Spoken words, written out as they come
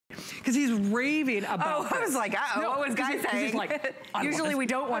because he's raving about this. I was like, what was Guy saying? He's like, usually we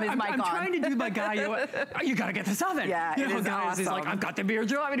don't want his mic on. I'm trying to do my Guy, you gotta get this oven. Yeah, it is awesome. He's like, I've got the beer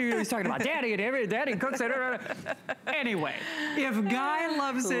job. He's talking about daddy and daddy cooks it. Anyway, if Guy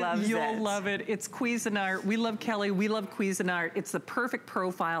loves it, you'll love it. It's Cuisinart. We love Kelly. We love Cuisinart. It's the perfect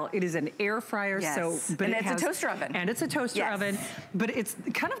profile. It is an air fryer. But and it's a toaster oven. And it's a toaster oven. But it's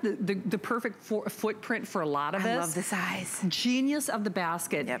kind of the perfect footprint for a lot of us. I love the size. Genius of the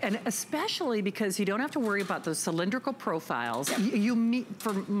basket. And especially because you don't have to worry about those cylindrical profiles. You meet,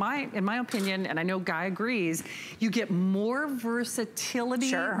 in my opinion, and I know Guy agrees, you get more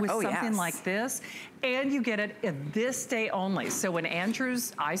versatility with something like this. And you get it this day only. So when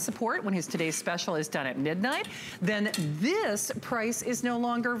Andrew's I Support, when his Today's Special is done at midnight, then this price is no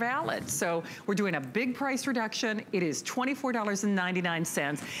longer valid. So we're doing a big price reduction. It is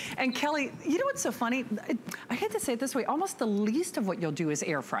 $24.99. And Kelly, you know what's so funny? I hate to say it this way, almost the least of what you'll do is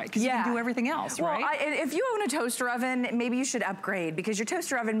air fry, because you can do everything else, right? If you own a toaster oven, maybe you should upgrade, because your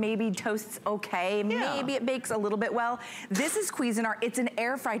toaster oven maybe toasts okay, maybe it bakes a little bit well. This is Cuisinart. It's an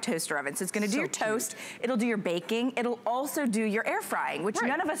air fry toaster oven, so it's gonna do your toast. It'll do your baking. It'll also do your air frying, which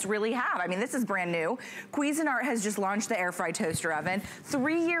none of us really have. I mean, this is brand new. Cuisinart has just launched the air fry toaster oven.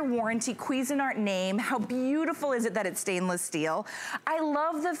 3-year warranty, Cuisinart name. How beautiful is it that it's stainless steel? I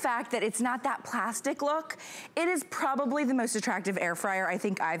love the fact that it's not that plastic look. It is probably the most attractive air fryer I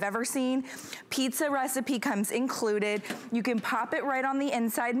think I've ever seen. Pizza recipe comes included. You can pop it right on the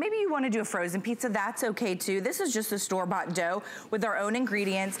inside. Maybe you want to do a frozen pizza, that's okay too. This is just a store-bought dough with our own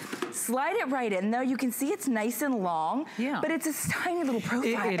ingredients. Slide it right in though. You can see it's nice and long, but it's a tiny little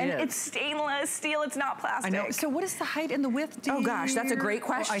profile. It's stainless steel, it's not plastic. I know. So what is the height and the width? Oh gosh, that's a great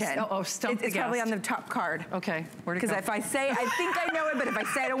question. It's probably on the top card. Okay, where'd it go? Because if I say, I think I know it, but if I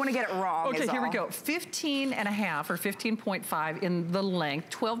say I don't want to get it wrong. Okay, here we go. 15 and a half or 15.5 in the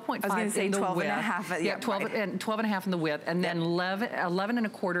length, 12.5 in the width. I was going to say 12 and a half. Yeah, 12 and a half in the width, and then 11 and a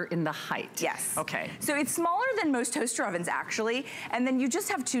quarter in the height. Yes. Okay. So it's smaller than most toaster ovens actually, and then you just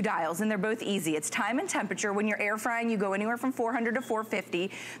have 2 dials, and they're both easy. It's time and temperature. When you're air frying, you go anywhere from 400 to 450.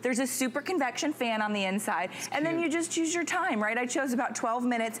 There's a super convection fan on the inside, and then you just choose your time, right? I chose about 12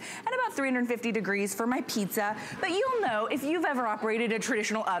 minutes and about 350 degrees for my pizza, but you'll know if you've ever operated a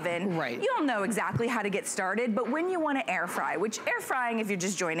traditional oven, you'll know exactly how to get started. But when you want to air fry, which air frying, if you're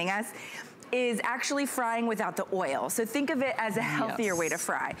just joining us, is actually frying without the oil. So think of it as a healthier way to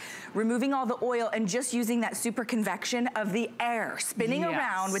fry. Removing all the oil and just using that super convection of the air, spinning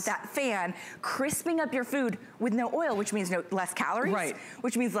around with that fan, crisping up your food with no oil, which means less calories,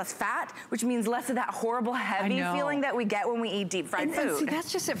 which means less fat, which means less of that horrible heavy feeling that we get when we eat deep fried food. And see,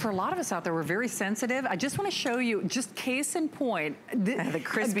 that's just it for a lot of us out there. We're very sensitive. I just want to show you, just case in point, the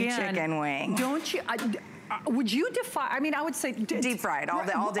crispy chicken wing. Don't you? Would you define, I mean, I would say deep fried all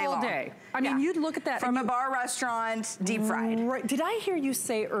day long. All day. I mean, you'd look at that. From a bar restaurant, deep fried. Right. Did I hear you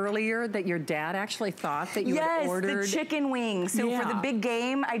say earlier that your dad actually thought that you had ordered? Yes, the chicken wings. So for the big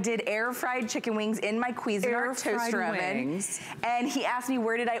game, I did air fried chicken wings in my Cuisinart toaster oven. And he asked me,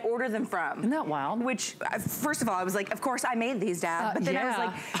 where did I order them from? Isn't that wild? Which, first of all, I was like, of course I made these, Dad. But then I was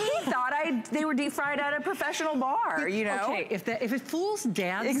like, he thought they were deep fried at a professional bar, you know? Okay, if it fools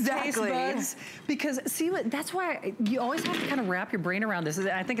Dad's taste buds, because see, that's why you always have to kind of wrap your brain around this.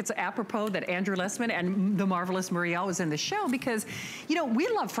 I think it's apropos that Andrew Lessman and the marvelous Muriel was in the show, because, you know, we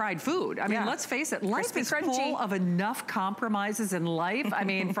love fried food. I mean, let's face it, life is full of enough compromises in life. I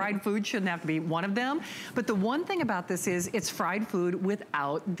mean, fried food shouldn't have to be one of them. But the one thing about this is it's fried food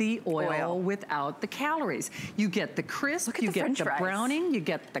without the oil, without the calories. You get the crisp, you get the browning, you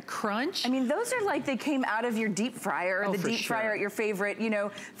get the crunch. I mean, those are like they came out of your deep fryer, the deep fryer at your favorite, you know,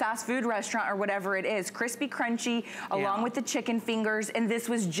 fast food restaurant or whatever it is. Crispy, crunchy, along with the chicken fingers, and this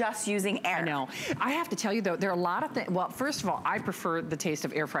was just using air. I know. I have to tell you though, there are a lot of things. Well, first of all, I prefer the taste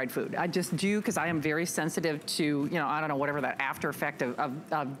of air fried food. I just do, because I am very sensitive to, you know, I don't know, whatever that after effect of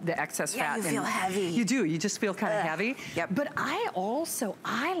the excess fat. You feel heavy. You do. You just feel kind of heavy. But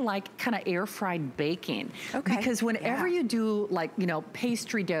I like kind of air fried baking. Because whenever you do, like, you know,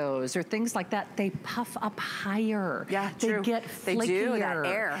 pastry doughs or things like that, they puff up higher. They get flakier. They do, that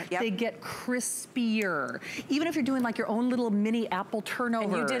air. They get crispier. Even if you're doing like your own little mini apple turnover.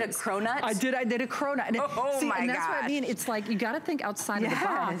 And you did a cronut? I did a cronut. And and that's what I mean. It's like, you got to think outside of the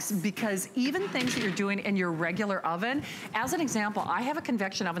box, because even things that you're doing in your regular oven, as an example, I have a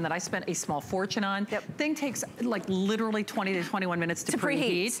convection oven that I spent a small fortune on. Thing takes like literally 20 to 21 minutes to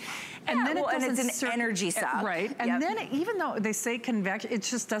preheat. And then it's an energy suck. Right. And then even though they say convection, it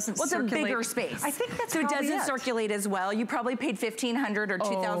just doesn't circulate. It's a bigger space. I think that's so it doesn't circulate as well. You probably paid $1,500 or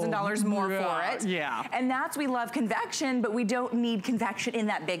 $2,000 more for it. And that's, we love convection, but we don't need convection in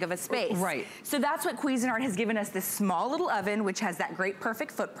that big of a space. Right. So that's what Cuisinart has given us, this small little oven, which has that great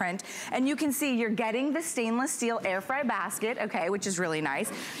perfect footprint. And you can see you're getting the stainless steel air fry basket, okay, which is really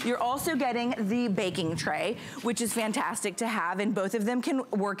nice. You're also getting the baking tray, which is fantastic to have, and both of them can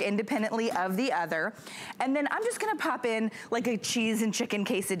work independently of the other. And then I'm just gonna pop in like a cheese and chicken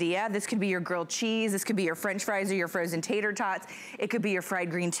quesadilla. This could be your grilled cheese, this could be your French fries or your frozen tater tots. It could be your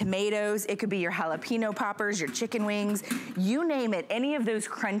fried green tomatoes. It could be your jalapeno poppers, your chicken wings, you name it. Any of those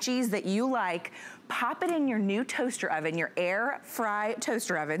crunchies that you like, pop it in your new toaster oven, your air fry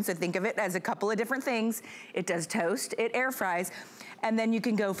toaster oven. So think of it as a couple of different things. It does toast, it air fries. And then you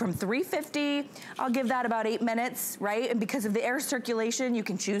can go from 350, I'll give that about 8 minutes, right? And because of the air circulation, you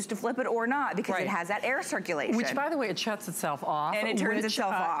can choose to flip it or not because it has that air circulation. Which, by the way, it shuts itself off. And it turns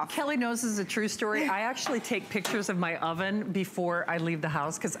itself off. Kelly knows this is a true story. I actually take pictures of my oven before I leave the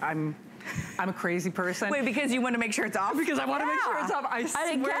house because I'm a crazy person. Wait, because you want to make sure it's off? Because I want to make sure it's off. I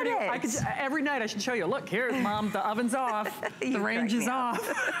swear to you, I could, every night I should show you, look, here's Mom, the oven's off, the range is off.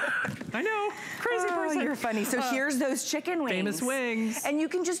 I know, crazy person. You're funny. So here's those chicken wings. Famous wings. And you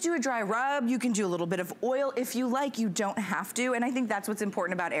can just do a dry rub, you can do a little bit of oil if you like, you don't have to. And I think that's what's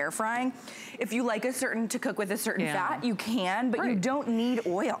important about air frying. If you like to cook with a certain fat, you can, but you don't need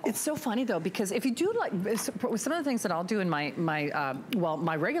oil. It's so funny though, because if you do like, some of the things that I'll do in my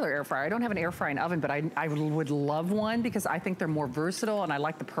regular air fryer, I don't have an air frying oven, but I would love one because I think they're more versatile and I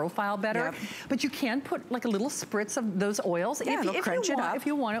like the profile better. Yep. But you can put like a little spritz of those oils. Yeah, if crunch it up. If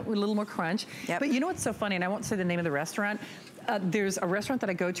you want it with a little more crunch. Yep. But you know what's so funny, and I won't say the name of the restaurant, there's a restaurant that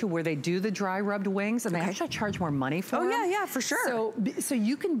I go to where they do the dry rubbed wings and they actually charge more money for them. Oh yeah, for sure. So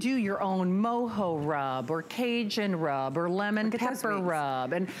you can do your own mojo rub or Cajun rub or lemon pepper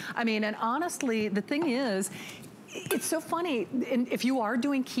rub. And I mean, and honestly, the thing is, it's so funny, and if you are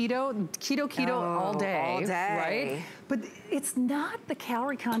doing keto all day, right? But it's not the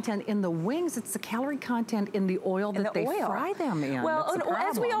calorie content in the wings, it's the calorie content in the oil that they fry them in. Well,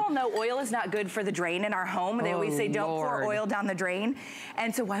 as we all know, oil is not good for the drain in our home. They always say don't pour oil down the drain.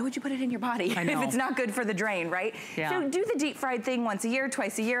 And so why would you put it in your body if it's not good for the drain, right? Yeah. So do the deep fried thing once a year,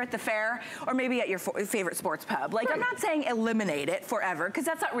 twice a year at the fair, or maybe at your favorite sports pub. Like I'm not saying eliminate it forever, because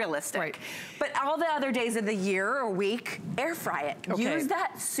that's not realistic. Right. But all the other days of the year or week, air fry it. Okay. Use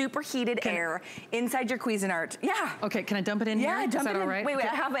that superheated air inside your Cuisinart. Yeah. Okay, can I dump it in here? Yeah, dump it in. All right? Wait,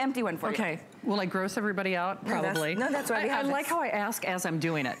 I have an empty one for you. Okay. Will I gross everybody out? Probably. No, that's why we have I like how I ask as I'm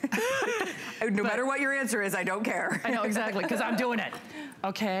doing it. No matter what your answer is, I don't care. I know, exactly, because I'm doing it.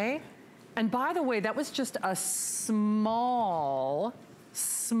 Okay. And by the way, that was just a small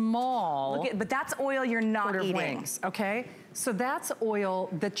but that's oil you're not eating. Wings, okay? So that's oil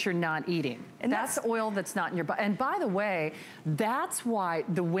that you're not eating. And that's oil that's not in your body. And by the way, that's why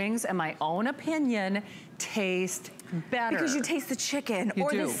the wings, in my own opinion, taste better. Because you taste the chicken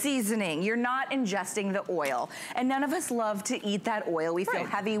or the seasoning. You're not ingesting the oil. And none of us love to eat that oil. We feel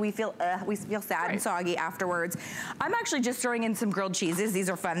heavy, we feel sad and soggy afterwards. I'm actually just throwing in some grilled cheeses. These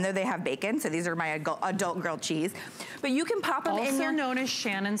are fun though, they have bacon, so these are my adult grilled cheese. But you can pop them in Also known as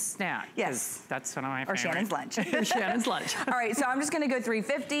Shannon's snack. Yes. That's one of my favorites. Or Shannon's lunch. Shannon's lunch. All right, so I'm just gonna go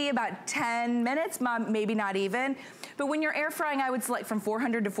 350, about 10 minutes, maybe not even. But when you're air frying, I would select from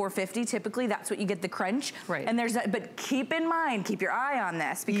 400 to 450. Typically, that's what you get the crunch. Right. And but keep in mind, keep your eye on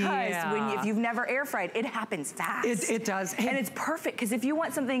this, because if you've never air fried, it happens fast. It does. And it's perfect, because if you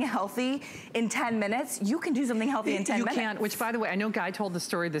want something healthy in 10 minutes, you can do something healthy in 10 minutes. You can, which by the way, I know Guy told the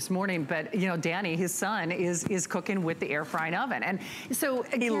story this morning, but you know, Danny, his son, is cooking with the air frying oven. And so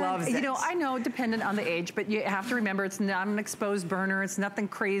again, he loves it. You know, I know, dependent on the age, but you have to remember it's not an exposed burner, it's nothing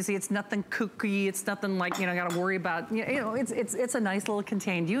crazy, it's nothing kooky, it's nothing like, you know, gotta worry about, you know, it's a nice little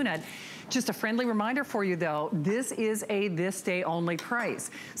contained unit. Just a friendly reminder for you though, this is a this day only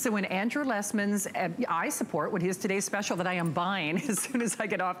price. So when Andrew Lessman's I support, with his today's special that I am buying as soon as I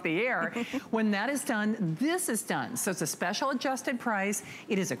get off the air, when that is done, this is done. So it's a special adjusted price.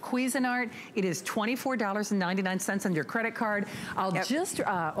 It is a Cuisinart. It is $24.99 on your credit card. I'll just,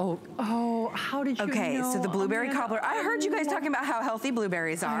 how did you know? Okay, so the blueberry cobbler. I heard you guys talking about how healthy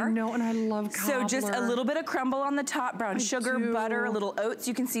blueberries are. I know, and I love cobbler. So just a little bit of crumble on the top, brown sugar, butter, a little oats.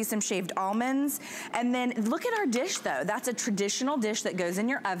 You can see some shaved almonds. And then look at our dish though. That's a traditional dish that goes in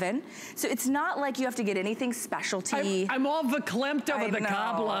your oven. So it's not like you have to get anything specialty. I'm all verklempt over the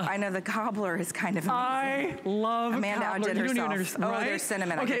cobbler. I know, the cobbler is kind of amazing. I love Amanda cobbler. outdid herself. Oh, right? there's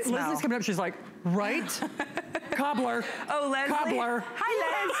cinnamon. Okay, I can smell. Leslie's coming up. She's like, right? Cobbler. Oh, Leslie. Cobbler.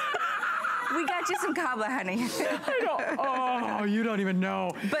 Hi, Les. We got you some cobbler, honey. I know. Oh, you don't even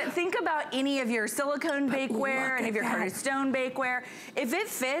know. But think about any of your silicone bakeware, any of your carded stone bakeware. If it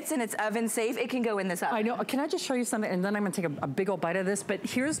fits and it's oven safe, it can go in this oven. I know. Can I just show you something? And then I'm going to take a big old bite of this. But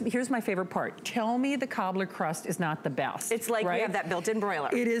here's my favorite part. Tell me the cobbler crust is not the best. It's like we have that built-in broiler.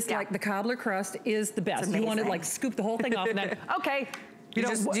 It is like the cobbler crust is the best. You want to like scoop the whole thing off and then, okay. Do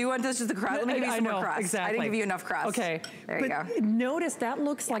you want this just the crust? Let me give you some more crust. Exactly. I didn't give you enough crust. Okay. There you go. Notice that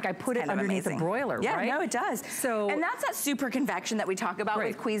looks like I put it underneath the broiler, right? Yeah, no, it does. So, and that's that super convection that we talk about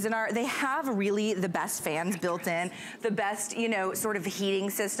with Cuisinart. They have really the best fans built in, the best, you know, sort of heating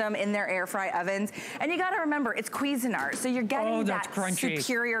system in their air fry ovens. And you got to remember, it's Cuisinart. So you're getting that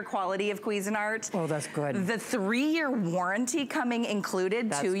superior quality of Cuisinart. Oh, that's good. The 3-year warranty coming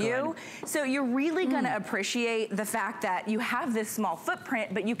included to you. So you're really going to appreciate the fact that you have this small footprint,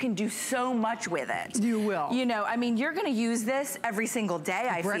 but you can do so much with it. You will. You know, I mean, you're gonna use this every single day,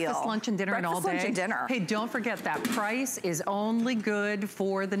 I feel. Breakfast, lunch, and dinner and all day. Breakfast, lunch, and dinner. Hey, don't forget that price is only good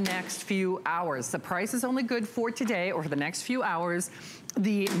for the next few hours. The price is only good for today or for the next few hours.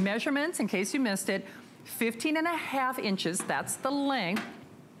 The measurements, in case you missed it, 15.5 inches, that's the length.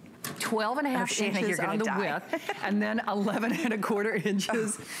 12.5 inches on the width, and then 11.25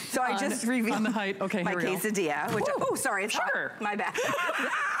 inches. So I just revealed on the height. Okay, my here we go. quesadilla, which sorry, it's sugar. My bad.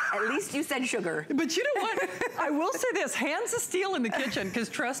 At least you said sugar. But you know what? I will say this: hands of steel in the kitchen, because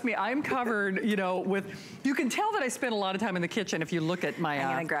trust me, I'm covered. You know, with you can tell that I spent a lot of time in the kitchen if you look at my.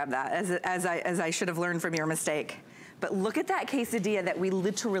 I'm gonna grab that as I should have learned from your mistake. But look at that quesadilla that we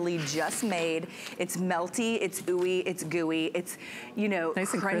literally just made. It's melty, it's ooey, it's gooey, it's, you know,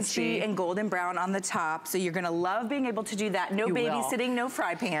 nice and crunchy crispy and golden brown on the top. So you're gonna love being able to do that. No babysitting, no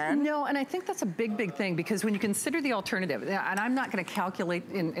fry pan. No, and I think that's a big, big thing, because when you consider the alternative, and I'm not gonna calculate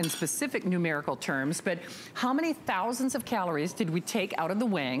in specific numerical terms, but how many thousands of calories did we take out of the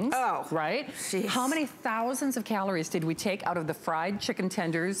wings? Oh, right? Geez. How many thousands of calories did we take out of the fried chicken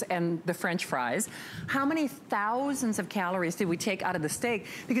tenders and the French fries? How many thousands of calories did we take out of the steak?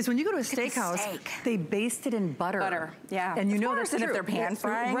 Because when you go to a steakhouse, they baste it in butter. Yeah. And you know that's true. And if they're pan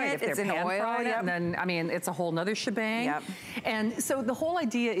frying it, it's in oil, and then, I mean, it's a whole nother shebang. Yep. And so the whole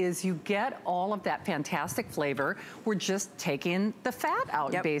idea is you get all of that fantastic flavor. We're just taking the fat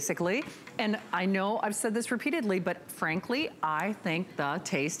out, basically. And I know I've said this repeatedly, but frankly, I think the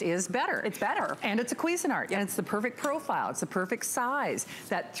taste is better. It's better. And it's a Cuisinart, and it's the perfect profile. It's the perfect size.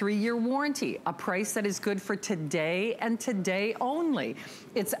 That 3-year warranty, a price that is good for today and today only.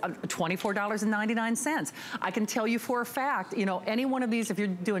 It's $24.99. I can tell you for a fact, you know, any one of these, if you're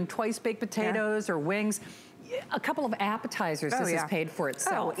doing twice baked potatoes or wings, a couple of appetizers, this is paid for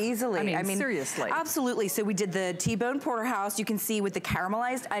itself. Oh, easily. I mean, seriously. Absolutely. So we did the T-bone porterhouse. You can see with the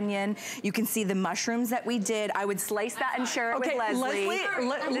caramelized onion. You can see the mushrooms that we did. I would slice that and share it with Leslie.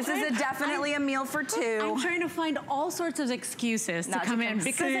 This is definitely a meal for two. I'm trying to find all sorts of excuses to come in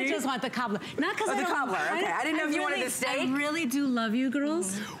because I just want the cobbler. Not because the cobbler. Okay, I didn't know if you wanted the steak. I really do love you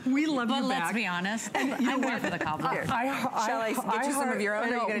girls. We love you back. But let's be honest. I'm here for the cobbler. Shall I get you some of your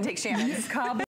own, or are you going to take Shannon's?